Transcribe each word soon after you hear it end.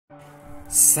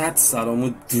صد سلام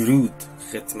و درود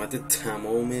خدمت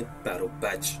تمام بر و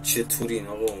بچ. چطورین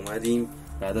آقا؟ اومدیم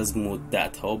بعد از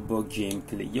مدت ها با گیم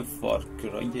پلی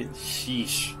کرای 6،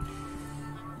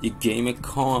 یه گیم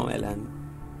کاملا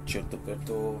چرت و پرت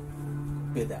و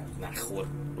به درد نخور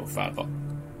رفقا.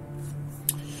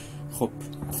 خب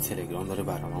تلگرام داره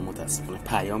برام، متاسفانه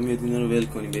پیام میاد اینا رو ول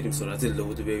کنیم بریم سرعت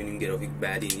لود ببینیم. گرافیک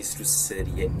بدی نیست رو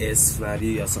سری اس،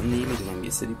 ولی اصلا نمیدونم یه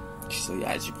سری چیزای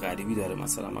عجیب غریبی داره.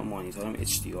 مثلا من مانیتورم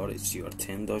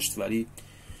HDR10 داشت ولی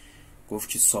گفت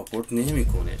که ساپورت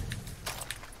نمیکنه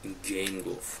این گیم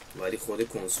گفت، ولی خود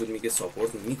کنسول میگه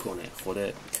ساپورت میکنه، خود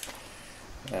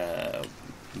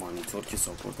مانیتور که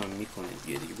ساپورت هم میکنه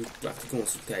دیگه وقتی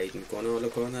کنسول تایید میکنه حالا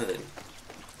کار نداریم.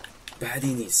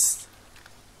 بدی نیست.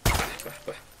 به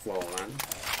به واقعا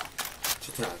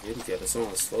چه تغییری کرد اصلا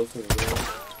آسفالت میگه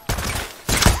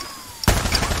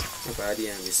بعدی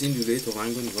هم نیست. این لوله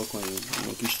توفنگ رو نگاه کنیم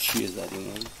نوکیش چیه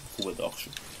زدیم خوب داغ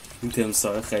شد. این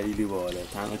تمساح خیلی باحاله.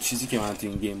 تنها چیزی که من تو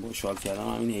این گیم باحال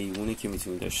کردم همین حیوانه که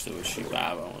میتونی داشته باشی.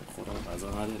 بابا خودم غذا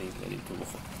نداریم ولی تو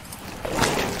بخور.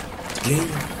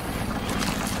 گیم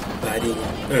بعدی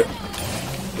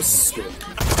بس کن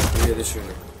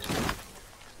یادشونه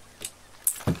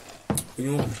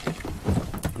اینو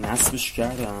نصبش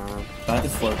کردم بعد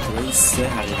فارکرای 3.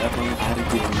 حقیقت من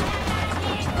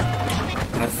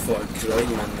هر فارکرای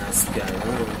من نصب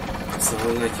کردم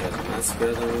اصلا نکردم، نصب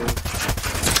کردم و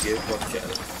دیگه پاک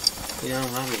کردم. این هم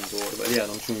همینطور، ولی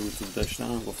الان چون یوتیوب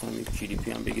داشتم گفتم یک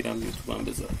کلیپی هم بگیرم یوتیوب هم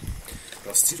بذارم.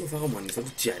 راستی رفقا مانیتور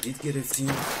جدید گرفتیم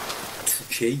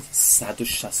 2K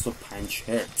 165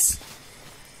 هرتز.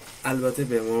 البته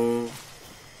به ما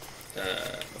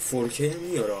 4K هم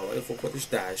میاره ولی خب خودش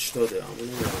 1080 همون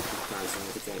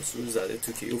تنظیمات کنسول زده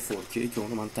 2K و 4K که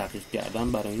اونو من تحقیق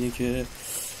کردم برای اینه که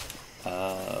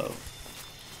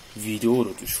ویدئو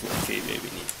رو توش 4K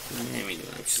ببینید.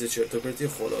 نمیدونم چیز چرت و پرتی.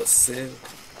 خلاصه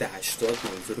 1080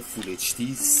 مانیتور فول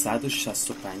HD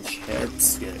 165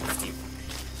 هرتز گرفتیم.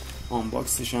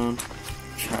 آنباکسش هم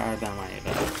کردم.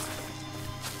 حقیقت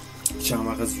چند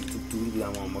وقت از یوتیوب دور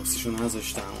بودم آنباکسش رو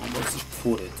نذاشتم. آنباکسش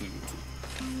پره تو یوتیوب.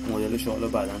 مدلش حالا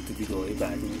بعداً تو ویدئوهای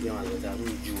بعدی میگم. البته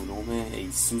اون جونوم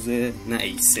ایسوز نه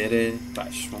ایسر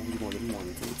پشمام مدل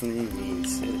مانیتورتون نمیگه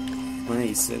ایسر. من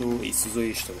ایسر و ایسوز رو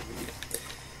اشتباه میگیرم.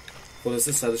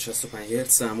 خلاصه 165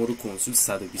 هرتز اما رو کنسول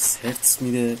 120 هرتز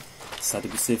میده،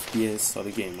 120 FPS حالا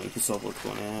گیمایی که ساپورت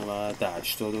کنه و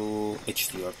 1080 و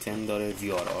HDR10 داره،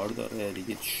 VRR داره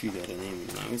دیگه. چی داره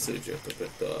نمیدونم این سری چرت و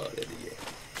پرت داره دیگه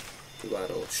تو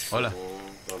برای شما و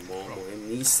ما مهم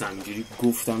نیست. همینجوری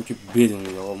گفتم که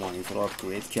بدونید آقا مانیتور رو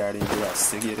آپگرید کردیم، دو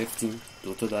دسته گرفتیم،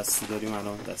 2 تا دسته داریم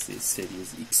الان. دسته سریز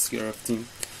ایکس گرفتیم.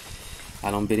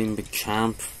 الان بریم به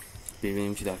کمپ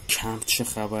ببینیم که در کمپ چه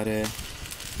خبره.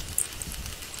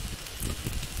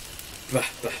 به به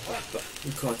به به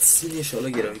این کاتسینش حالا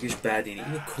گرافیکش بدی نیست.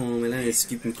 اینو کاملا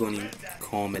اسکیپ میکنیم.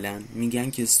 کاملا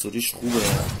میگن که استوریش خوبه.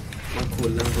 من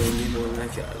کلا با این مول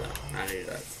نکردم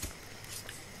حقیقت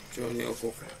جانی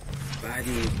آکو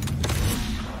بعدی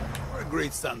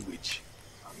great sandwich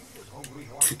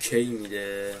 2K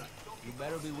میده.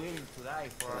 باید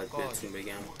بهتون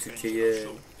بگم 2K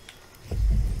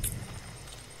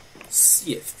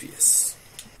 30 FPS.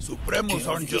 Supremos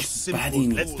aren't just simple.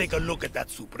 Let's take a look at that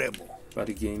Supremo.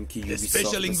 The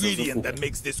special ingredient that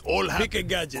makes this all happen. Pick a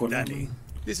gadget, Danny.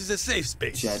 This is a safe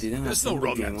space. There's no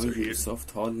wrong answer here.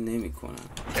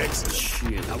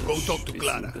 Excellent. Now go talk to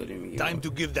Clara. Time to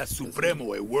give that Supremo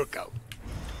a workout.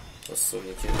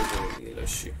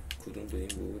 کدوم به این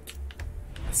بود؟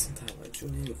 اصلا توجه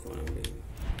نمی کنم به این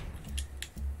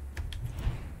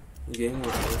گیم رو.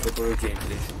 الان فکر کنم گیم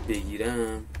پلیشو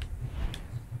بگیرم.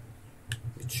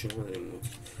 چی ما داریم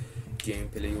گیم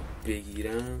پلی رو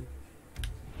بگیرم.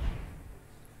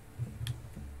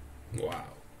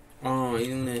 واو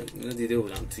اینو دیده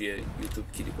بودم توی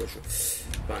یوتیوب کلیپاشو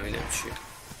فهمیدم چیه.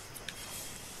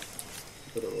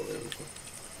 برو واقعا میکنم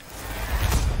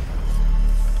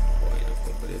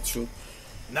شد.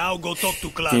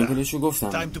 گیم پلیشو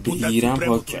گفتم بگیرم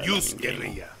پاک کردم.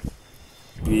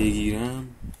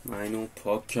 من اینو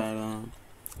پاک کردم.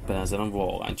 به نظرم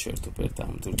واقعا چرت و پرت.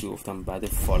 همونطور که گفتم بعد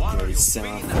فارکرای 3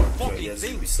 من فارکرای از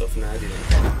یوبیسافت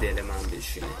ندیدم دل من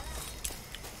بشینه،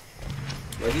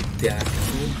 ولی در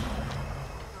طول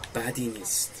بدی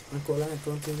نیست. من کلا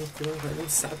اکانت رو خریدم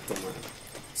 100 تومن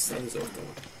 100,000 تومن.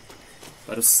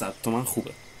 برای 100 تومن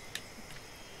خوبه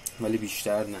ولی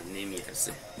بیشتر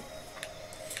نمیارزه.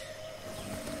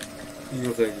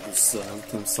 اینو خیلی دوست دارم.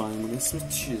 تمساحمون اسم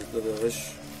چیه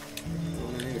داداش؟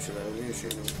 نمیشه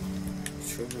اینو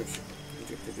چون نمیشه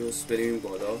اینجا کجاست؟ بریم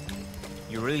بالا.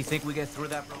 You really think we get through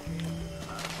that, bro?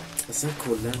 اصلا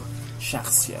کلا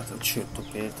شخصیت ها چرت و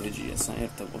پرت هجی، اصلا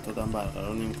ارتباط آدم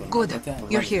برقرار نمی کنه. Good,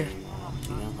 you're here.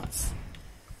 اینم هست.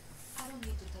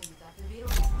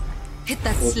 Hit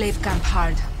that slave camp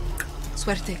hard.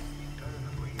 Suerte.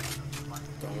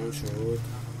 تمام شد.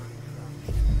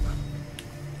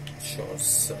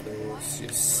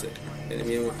 433.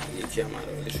 بریم یکی هم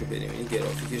مراحلش رو بریم. این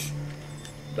گرافیکش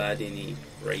بد اینی،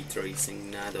 ری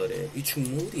تریسینگ نداره، هیچ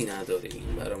مودی نداره.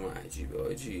 این برام عجیبه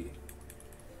آجی.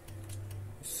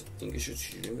 ستینگشو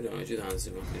چجوری میرم آجی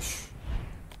تنظیماتش؟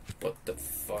 What the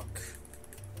fuck.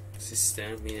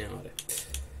 سیستم اینه. آره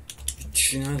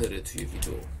هیچی نداره توی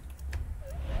ویدئو.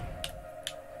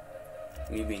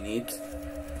 میبینید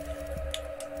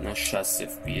نه 60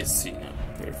 fps نه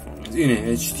پرفورمنس.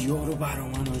 اینه HDR رو برا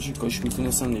من آجی کاش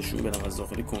میتونستم نشون بدم. از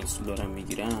داخل کنسول دارم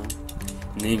میگیرم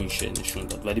نمیشه نشون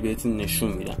داد، ولی بهتون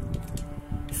نشون میدم.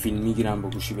 فیلم میگیرم با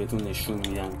گوشی بهتون نشون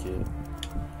میدم که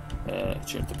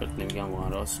چرت و پرت نمیگم، واقعا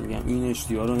راست میگم. این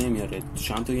HDR رو نمیاره.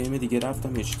 چند تا گیم دیگه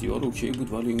رفتم HDR اوکی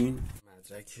بود، ولی این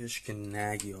مدرکش که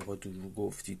نگی آقا دروغ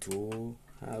گفتی تو.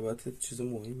 البته چیز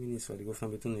مهمی نیست، ولی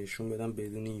گفتم بهتون نشون بدم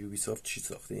بدون یوبیسافت چی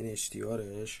ساخته. این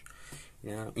HDRش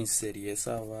این سریز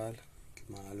اول که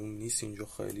معلوم نیست، اینجا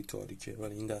خیلی تاریکه،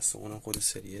 ولی این دستمون خود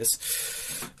سریز.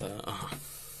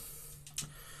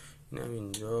 اینم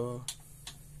اینجا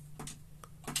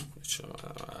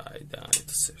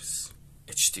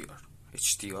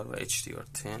HDR و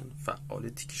HDR10 فعال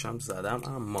تیکش هم زدم.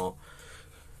 اما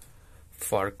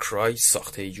کرای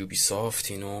ساخته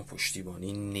یوبیسافت اینو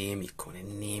پشتیبانی نمیکنه.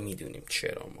 نمیدونیم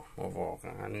چرا، ما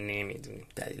واقعا نمیدونیم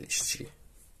دلیلش چیه.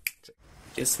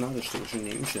 اسم نداشته باشه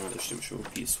نمیشه نداشته باشه. و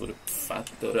PS4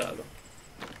 فت داره الان.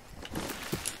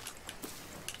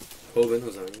 خب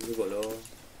بنازم این بالا.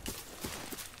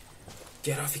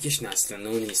 گرافیکش نسل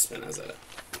نو نیست به نظرم.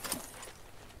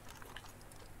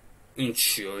 این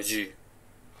چی آجی؟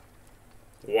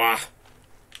 واه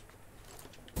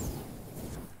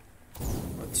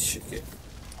آتیشه که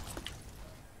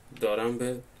دارم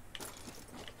به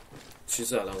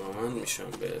چیز علاقه من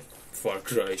میشم به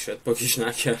کرای. شاید پاکش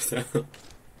نکردم.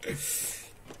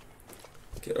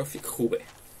 گرافیک خوبه،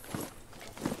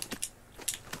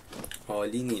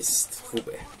 عالی نیست،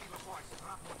 خوبه.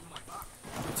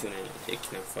 میتونه یک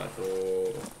نفر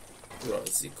رو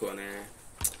راضی کنه.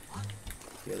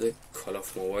 یاد کال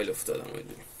آف موبایل افتادم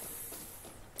میدونیم.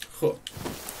 خب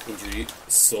اینجوری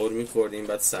سر میخوردیم،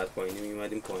 بعد سر پایینی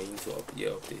میمدیم پایین. تو یه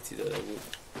آپدیتی داده بود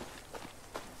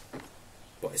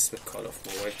با اسم کال آف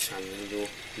موبایل چنل رو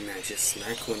نجس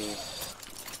نکنیم.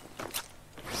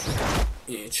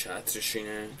 این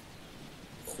چترشینه،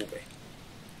 خوبه.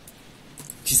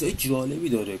 چیزای جالبی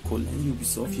داره. کلا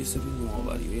یوبیسافت یه سری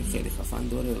نوآوری‌های خیلی خفن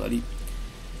داره، ولی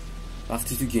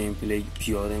وقتی تو گیم پلی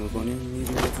پیاده میکنیم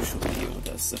میریم تو شده دیگه.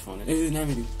 متاسفانه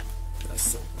نمیریم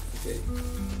دستم.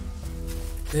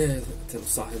 بریم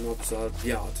تمساح ما بزار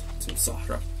بیاد. تمساح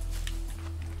را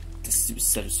دستی به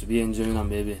سرسو بیا اینجا. میرم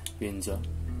بیا اینجا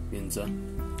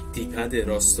دیپد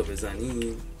راست رو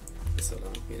بزنیم مثلا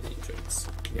میاد اینجا.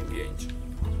 میگم بیا اینجا،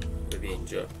 بیا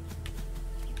اینجا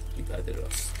دیپد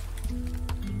راست.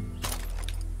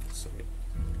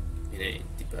 اینه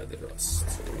دیپد راست.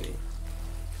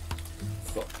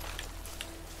 خب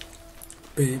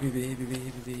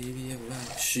بیبی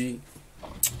وحشی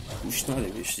گوش نده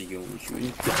بهش دیگه. اون که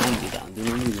بینید دنده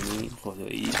نمیدونی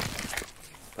خدایی.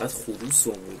 بعد خروس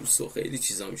و مروس و خیلی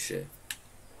چیزا میشه.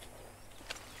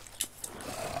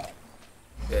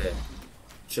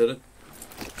 چرا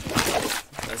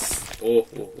بس اوه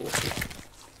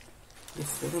این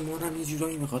خود ما هم یه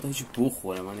جورایی میخواد هاچی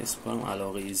بخوره. من اسم کنم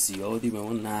علاقه زیادی به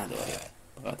ما نداره،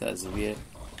 فقط از روی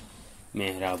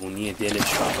مهربونی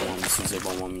دلش با ما میسوزه،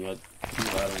 با ما میاد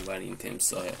اونور این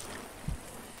تمساه.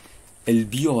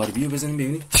 البی و آربی رو بزنیم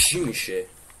ببینیم چی میشه.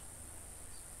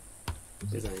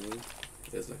 بزن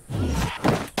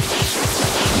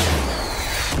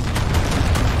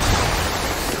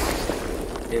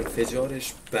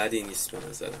انفجارش بدی نیست به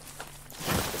نظرم،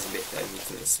 از بهتری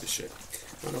میتونست بشه.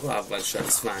 من آقا اول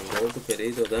شخص ونگارد رو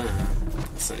پلی دادم،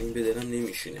 اصلا این به دلم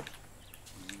نمیشینه.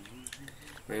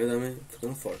 من یادمه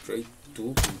فکرم فارکرای 2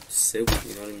 بود 3 بود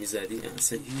اینا رو میزدی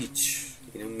اصلا هیچ،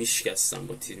 اینا میشکستم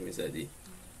با تیر میزدی.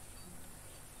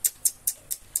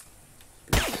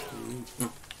 نه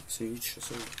اصلا هیچ،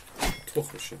 اصلا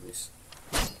تخمشم نیست.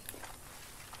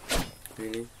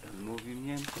 ببینی؟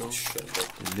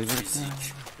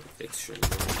 فیزیک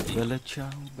Bella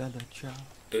ciao, bella ciao,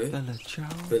 bella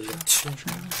ciao,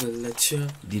 bella ciao.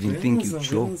 Didn't think you'd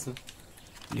show.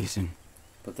 Listen,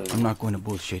 I'm not going to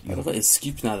bullshit you.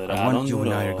 اسکیپ نداره. I want you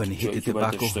and I are going to hit the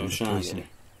tobacco from the prison.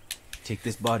 Take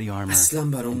this body armor.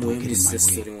 اصلا برام and مهم don't get in نیست my way.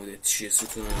 استوری مودت چیه،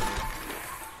 ستون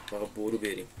فقط برو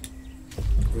بریم.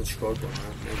 این چیکار کنم؟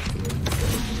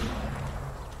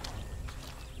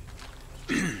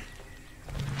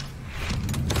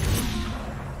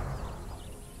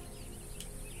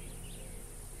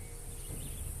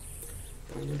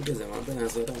 من به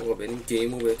نظرم آقا بریم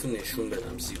گیم رو بهتون نشون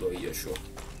بدم زیباییاشو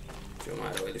یا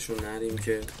مراحلشو نریم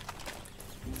که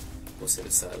حوصله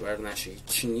سربر نشه.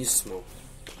 هیچی نیست ما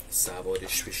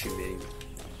سوارش بشیم بریم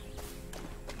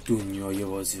دنیای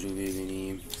بازی رو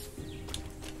ببینیم.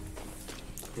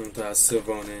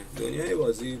 متاسفانه دنیای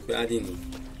بازی بدی نی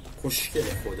خوشگل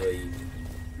خدایی.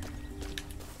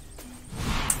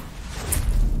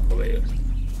 خب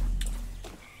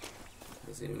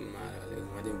از این مرحله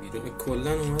اومدیم بیرون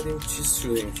کلن اومدیم چیز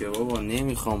شدیم که بابا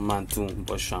نمیخوام من تو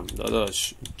باشم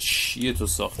داداش. چیه تو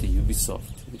ساختی یوبی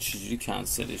سافت چجوری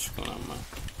کنسلش کنم من؟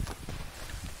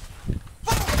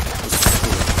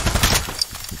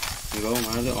 نگاه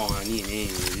مرد آهنی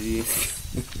نمیدونی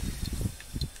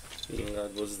اینقدر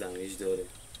باز دمیج داره.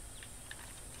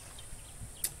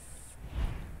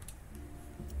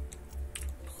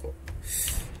 خب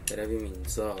برویم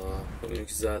اینجا. خب اینو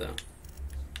که زدم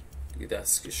دیگه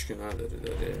دستکش که نداره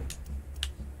داره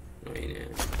اینه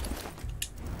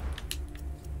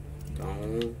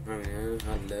تمام همینه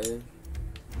حله.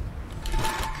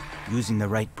 Using the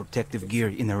right protective gear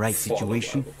in the right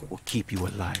situation will keep you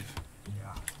alive.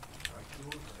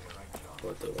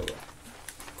 بابا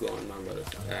گان من برای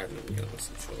در نمیگم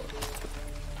اصلا شما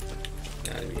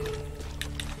در میگم.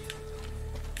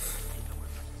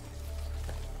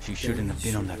 She shouldn't have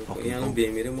been on that fucking boat.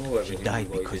 بمیره ما باید She died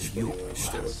because you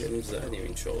اشتراک زدیم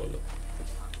این چاقالا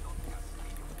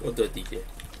دو دیگه.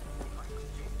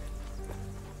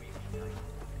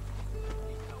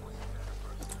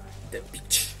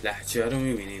 بیچ لحجه رو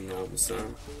میبینین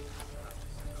ناموسم.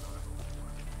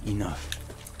 این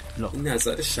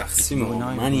نظر شخصی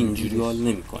من اینجوری حال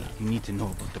نمی کنم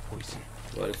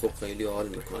ولی خب خیلی حال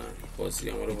میکنن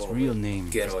بازی ما رو با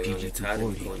گرایانه تر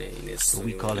میکنه این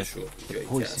استوریمونشو جایی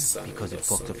که اصلا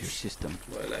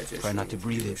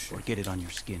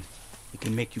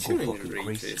چون این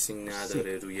ریتریسینگ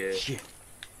نداره روی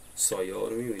سایه ها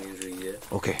رو میبینین رویه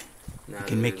It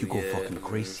can make you go fucking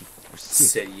crazy or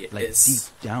sick, like deep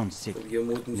down sick. And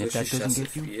if that doesn't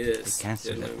get you, the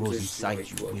cancer that grows inside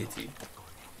you will.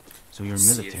 So you're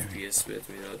military,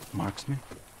 marksman?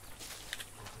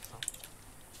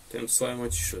 تمسای ما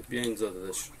چی شد؟ بیا اینجا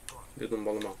داداش بیا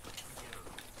دنبال ما.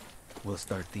 We'll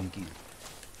start thinking.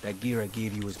 That gear I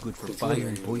gave you was good for fire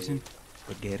and poison,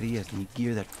 but guerrillas need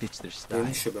gear that fits their style,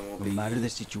 no matter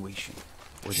the situation.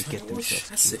 This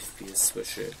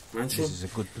is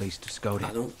a good place to scout it.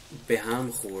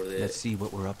 Let's see what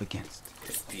we're up against.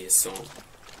 FPS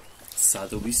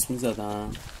 120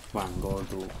 میزدم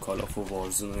ونگارد و کالاف و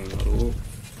وارزون و اینا رو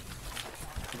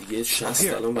دیگه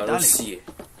 60 الان برای 30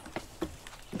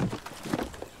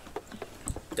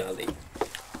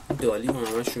 دالی ما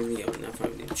همشون میگم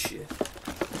نفهمیدیم چیه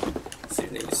زیر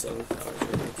نویسان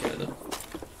توجه نکردم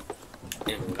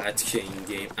انقدر که این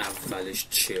گیم اولش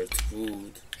چرت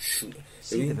بود شد.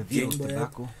 ببین گیم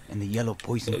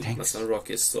باید مثلا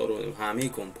راکستار و همه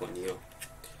کمپانی ها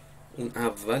اون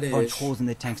اولش خوب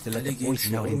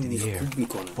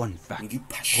میکنن میگی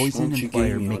پشمان چه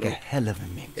گیمی ها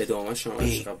ادامهش هم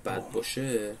عشقا بد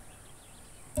باشه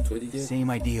تو دیگه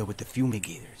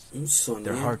اون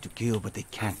ثانیه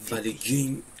ولی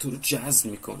گیم تو رو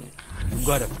جذب میکنه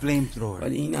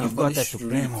ولی این اولش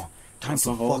Time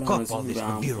to fuck up all this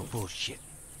Vero bullshit.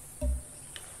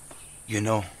 You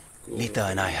know, Lita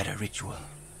and I had a ritual.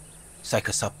 Psych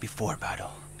us up before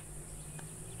battle.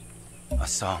 A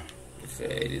song.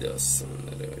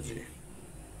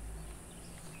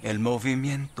 El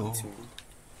movimiento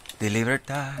de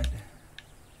libertad.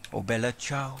 Oh, bella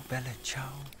ciao, bella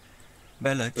ciao.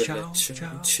 Bella ciao,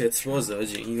 ciao. چت بازه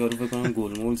آجی این یارو بکنم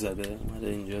گلمول زده اومده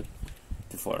اینجا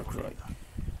تو فار کرای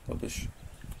بابش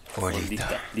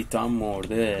لیتا هم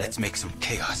مرده. Let's make some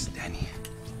chaos, Danny.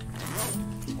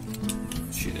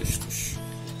 چی داشتش؟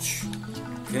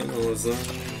 کنازان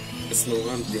اسم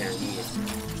هم دنیه.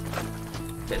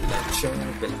 بلچا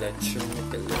بلچا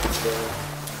بلچا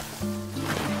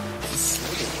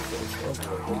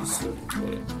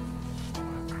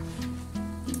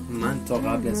من تا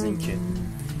قبل از اینکه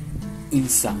این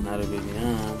صحنه رو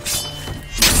ببینم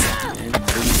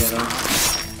بگیرم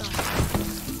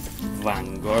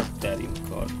ونگارد در این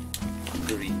کار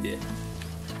ریده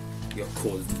یا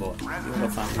کولد وار یا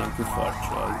فهمیدم که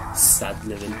فارکرای 100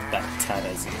 لول بدتر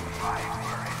از این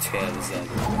تر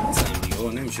زده مثلا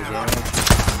دیگه نمیشه زد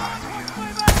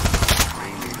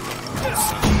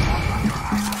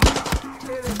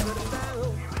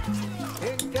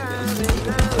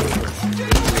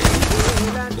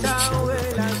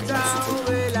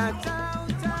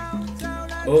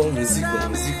músico,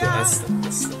 hasta.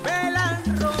 Me la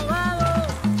han robado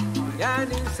y han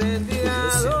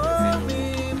incendiado mi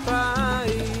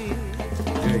país.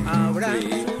 Abran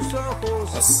sus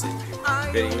ojos,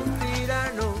 hay un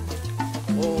tirano.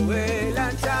 Oh, vela,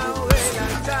 chao, vela,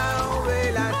 chao,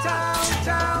 vela, chao,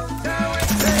 chao, chao.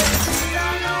 Ese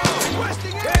tirano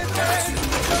que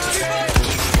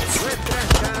nuestras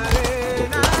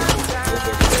cadenas.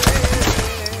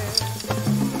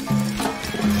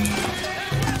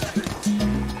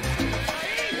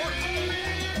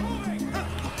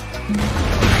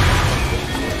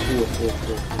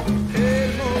 El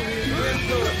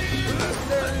movimiento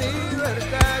de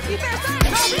libertad.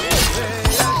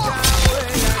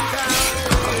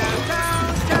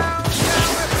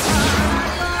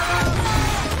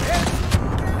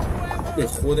 به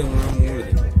خودمون هم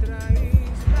موردیم.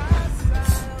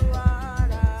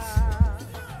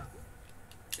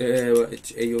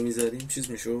 ایو میزدیم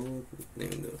چیز میشد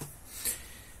نمیدونم.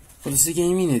 خلاصه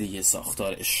گیم اینه دیگه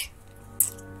ساختارش.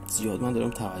 زیاد من دارم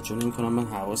توجه نمی کنم، من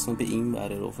حواسم به این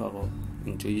بره رفقا.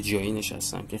 اینجا یه جایی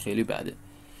نشستم که خیلی بده.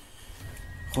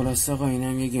 خلاصه آقا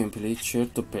اینم یه گیم پلی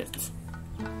چرت و پرت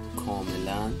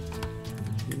کاملا.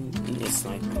 این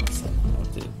اسنایپر مثلا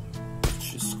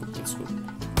چیز کنه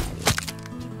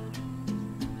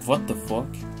what the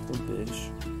fuck خود بهش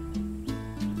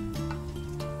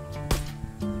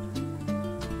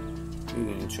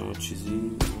میدونید شما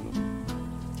چیزی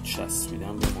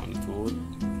چسبیدم به مانیتور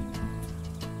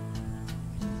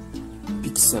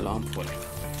پیکسلام پره.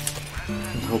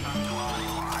 خب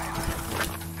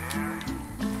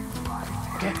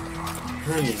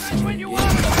همین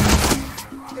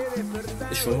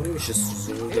شما میشه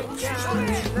سوزون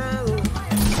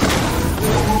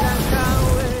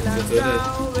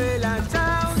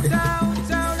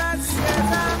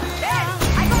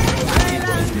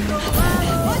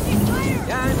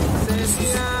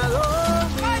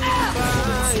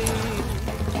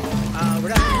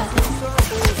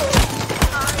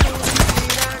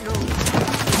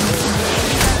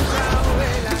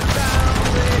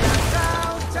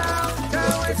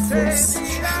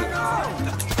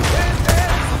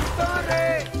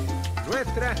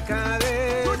nuestras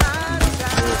cadenas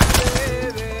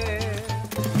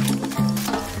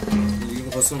دیگه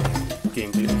میخواستم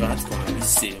گیم پلی قطع کنم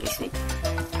 20 دقیقه شد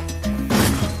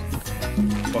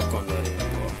باکان داره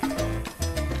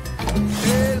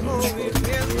El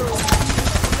movimiento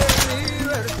de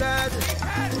libertad.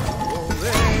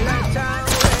 Vela, chao,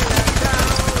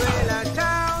 vela,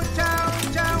 chao, chao,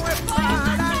 chao, es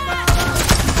para todos.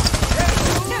 Es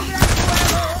un gran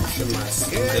juego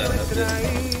que nuestra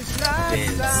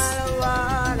isla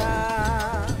salvará.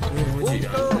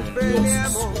 Juntos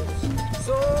peleamos,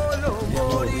 solo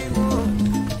morimos.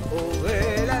 Oh,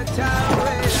 vela, chao,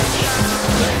 vela, chao,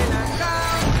 vela,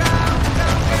 chao, chao,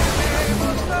 chao,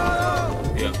 quememos todo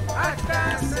hasta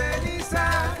ceniza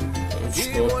y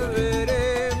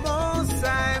volveremos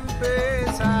a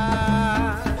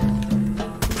empezar.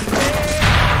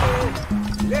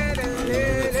 Le, le, le,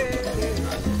 le,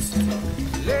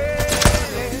 le,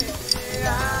 le,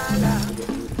 ala.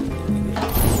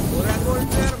 Por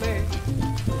agolpearme,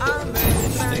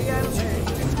 ametrallarme.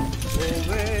 Oh,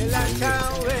 vela,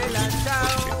 chao, vela,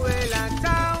 chao, vela,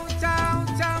 chao, chao,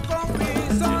 chao, con mi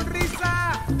sonrisa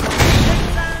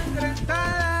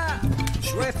ensangrentada,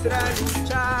 nuestra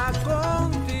lucha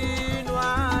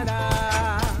continuará.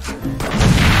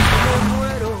 Como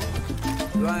muero,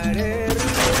 lo haré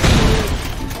reír.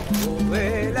 Oh,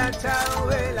 vela, chao,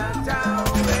 vela, chao,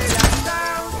 vela,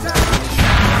 chao, chao,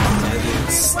 chao.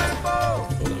 Mi cuerpo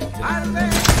arde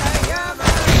la llama,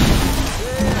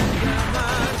 sean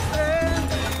llamas de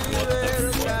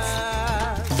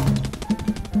libertad.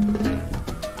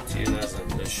 Tienes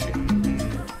amnesia.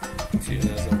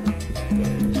 Tienes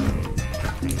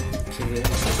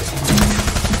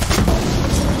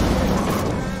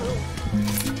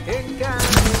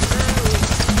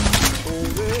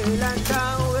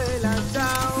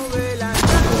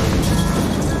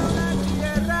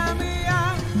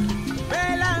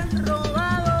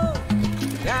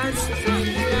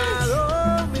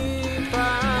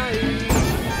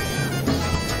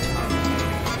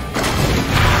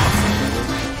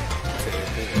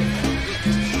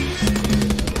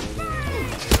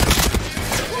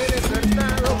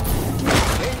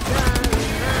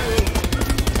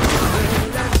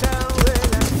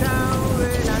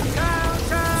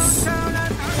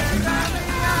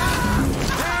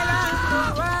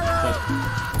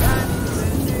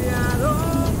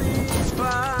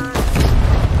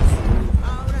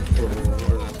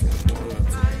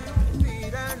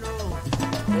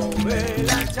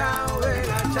Vela, chao,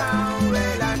 vela, chao,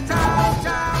 vela, chao,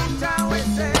 chao, chao,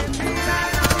 ese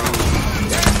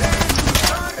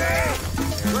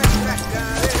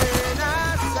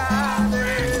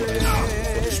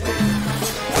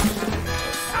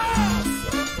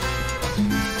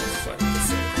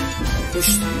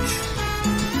کشتیش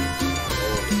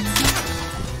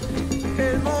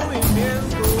El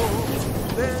movimiento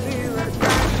de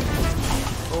libertad.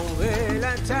 Oh,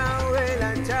 vela, chao,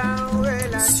 vela, chao,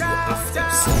 vela, chao,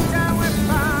 chao, chao, es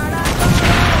para todos.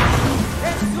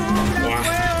 Es un gran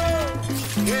juego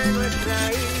que nuestra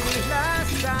isla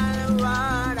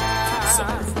salvará.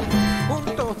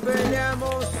 Juntos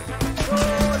peleamos,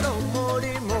 solo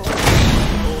morimos.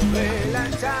 Oh, vela,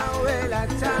 chao, vela,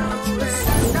 chao,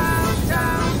 vela, chao,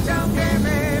 chao, chao, que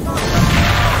me emocionó.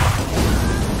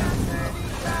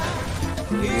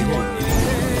 Y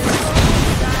volveremos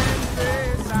a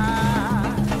empezar.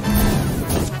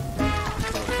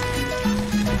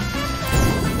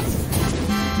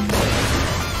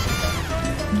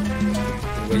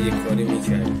 و یک کاری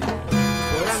میکردی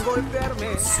Podrán golpearme,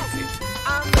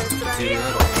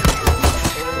 ametrallarme.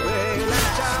 Vela,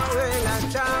 chao, vela,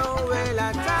 chao, vela,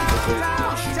 chao,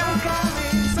 chao, chao, con mi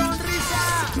sonrisa.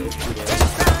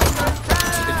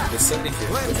 Ensangrentada,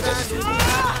 nuestra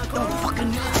niña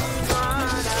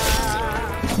continuará.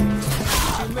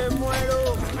 Si me muero,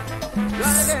 lo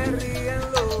haré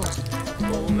riendo.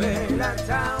 Oh, vela,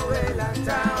 chao, vela,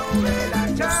 chao, vela,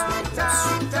 chao, chao,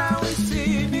 chao. Y si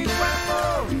mi cuerpo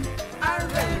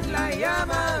arde en las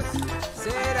llamas,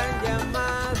 serán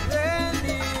llamas de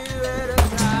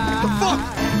libertad.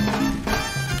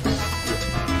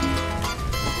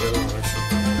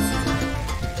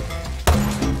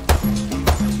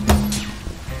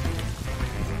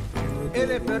 He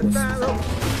despertado,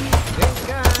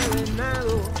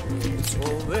 encadenado.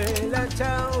 Oh, vela,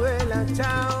 chao, vela,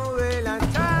 chao, vela,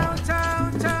 chao,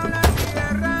 chao, chao. La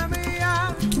tierra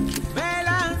mía me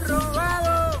la han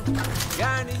robado y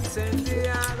han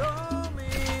incendiado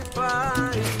mi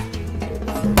país.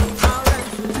 Ahora en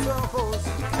sus ojos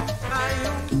hay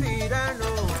un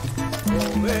tirano.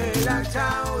 Oh, vela,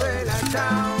 chao, vela,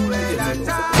 chao, vela,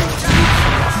 chao, chao,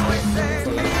 chao. Ese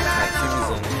tirano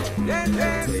desde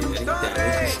su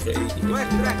torre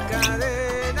nuestras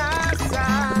cadenas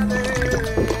ha de ver.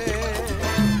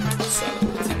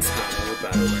 سلامتی تمام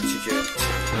برابرچی که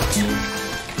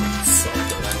سال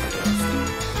دارن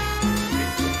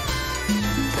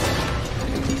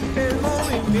El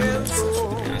movimiento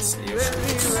de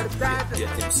libertad.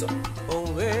 رفتیم Oh,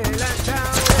 vela,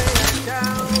 chao, vela,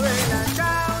 chao, vela,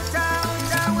 chao, chao,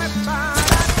 chao, es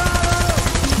para todos.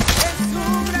 Es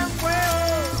un gran juego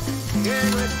que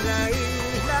nuestra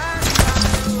isla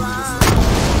salva.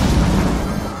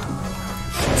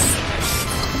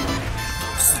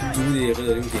 دو دقیقه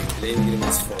داریم گیم پلی میگیریم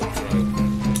از فارکرای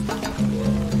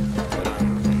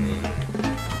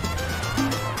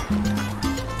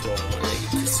واقعا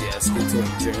اگه کسی هست که تو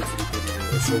اینجا میتونی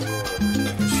بدید باشه واقعا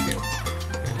نمشکه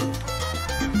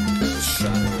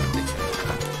شرمنده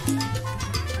کرده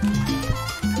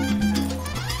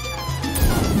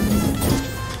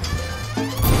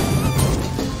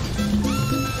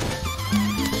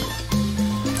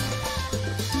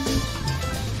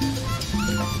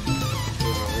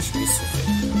همش میسوخه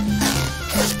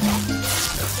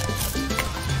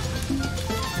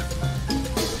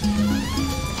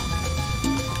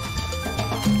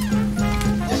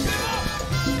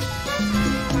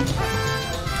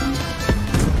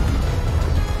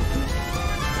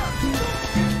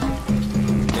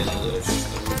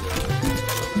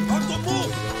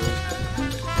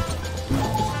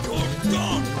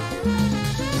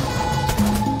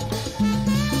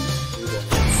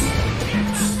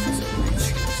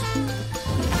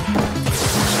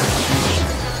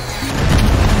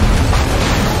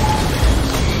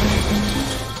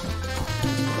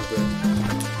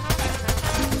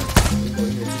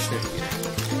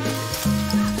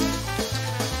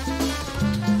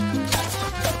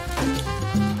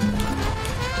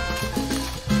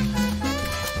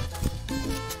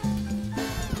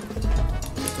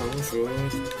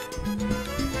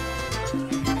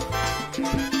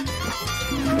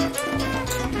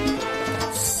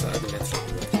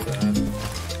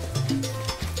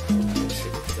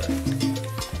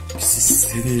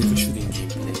دقیقه شد این گیم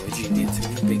پلی آجی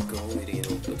نیتونیم به گام میره این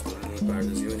اپلود کنن این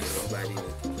پردازی و نگاه بعدی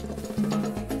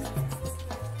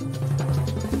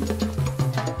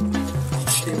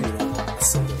هیچ نمیدونم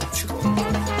اصلا دارم چی کار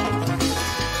میکنم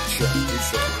جدید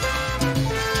شد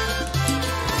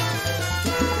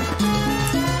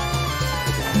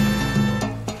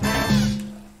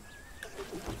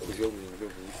کجا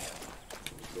بود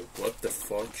what the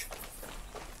fuck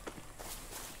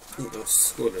این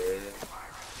اسکوله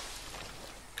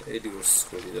خیلی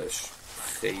اسکولی داشت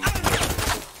خیلی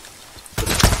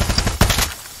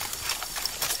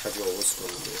تجاوز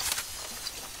کننده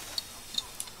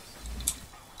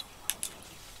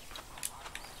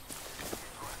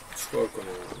چیکار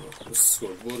کنم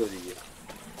اسکول برو دیگه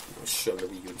ماشاءالله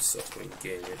ویدئو ساخت این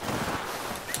گیمه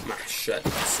محشد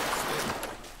ساخته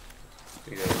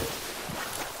میره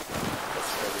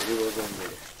بری بازم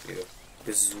میره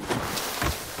به زور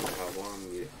هوا هم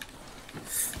میره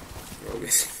را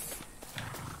بزید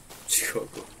چیکار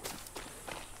کن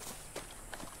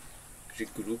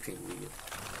ریگروپینگ دیگه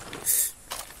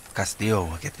Castillo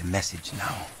will get the message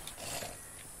now.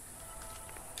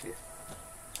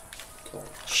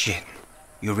 Shit,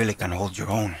 you really can hold your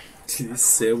own.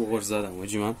 3 بار زدم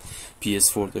واجی من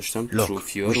PS4 داشتم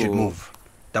تروفیا رو. Look, we should move.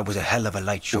 That was a hell of a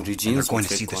light show. We're going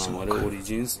to see the smoke.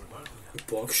 Origins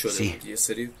باک شده بود یه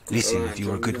سری Listen, if you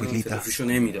were good with Lita,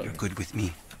 you're good with me.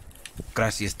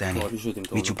 Gracias, Danny.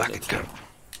 Meet you back at camp.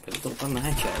 ولی تو قرار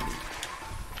نکردیم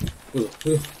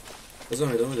بازم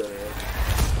ادامه داره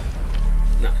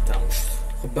نه تموم شد.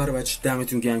 خب برای بچه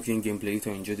دمتون گرم که این گیم پلی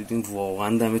تا اینجا دیدین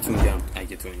واقعا دمتون گرم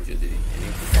اگه تو اینجا دیدین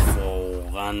یعنی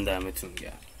واقعا دمتون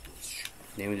گرم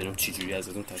نمیدونم چی جوری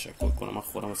ازتون تشکر کنم من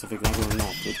خودم اصلا فکر نکنم اینو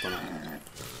آپلود کنم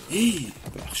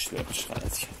ببخشید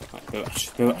غلط کردم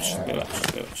ببخشید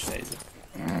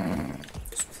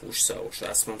پوش سوار شد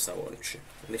اسمم سوار میشه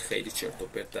ولی خیلی چرت و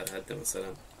پرت در حد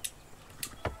مثلا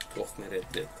تخم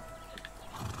ردت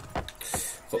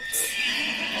خب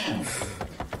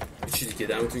چیزی که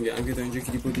دمتون گرم که تا اینجا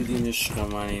کلیپو دیدین عشق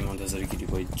من منتظر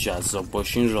کلیپای جذاب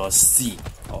باشین راستی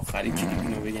آخری کلیپ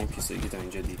اینو بگم کسایی که تا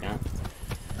اینجا دیدن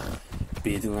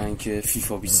بدونن که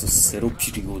فیفا 23 رو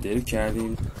پری‌اوردر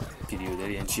کردیم پری‌اوردر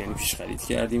یعنی چی یعنی پیش خرید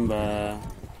کردیم و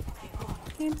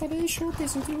این برایش رو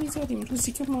بزودی میذاریم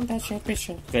روزی که منتشر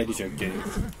بشه خیلی چاکریم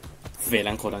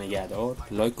فعلا خدا نگهدار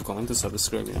لایک و کامنت و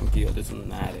سابسکرایب اینم که یادتون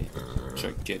نره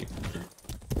چاکریم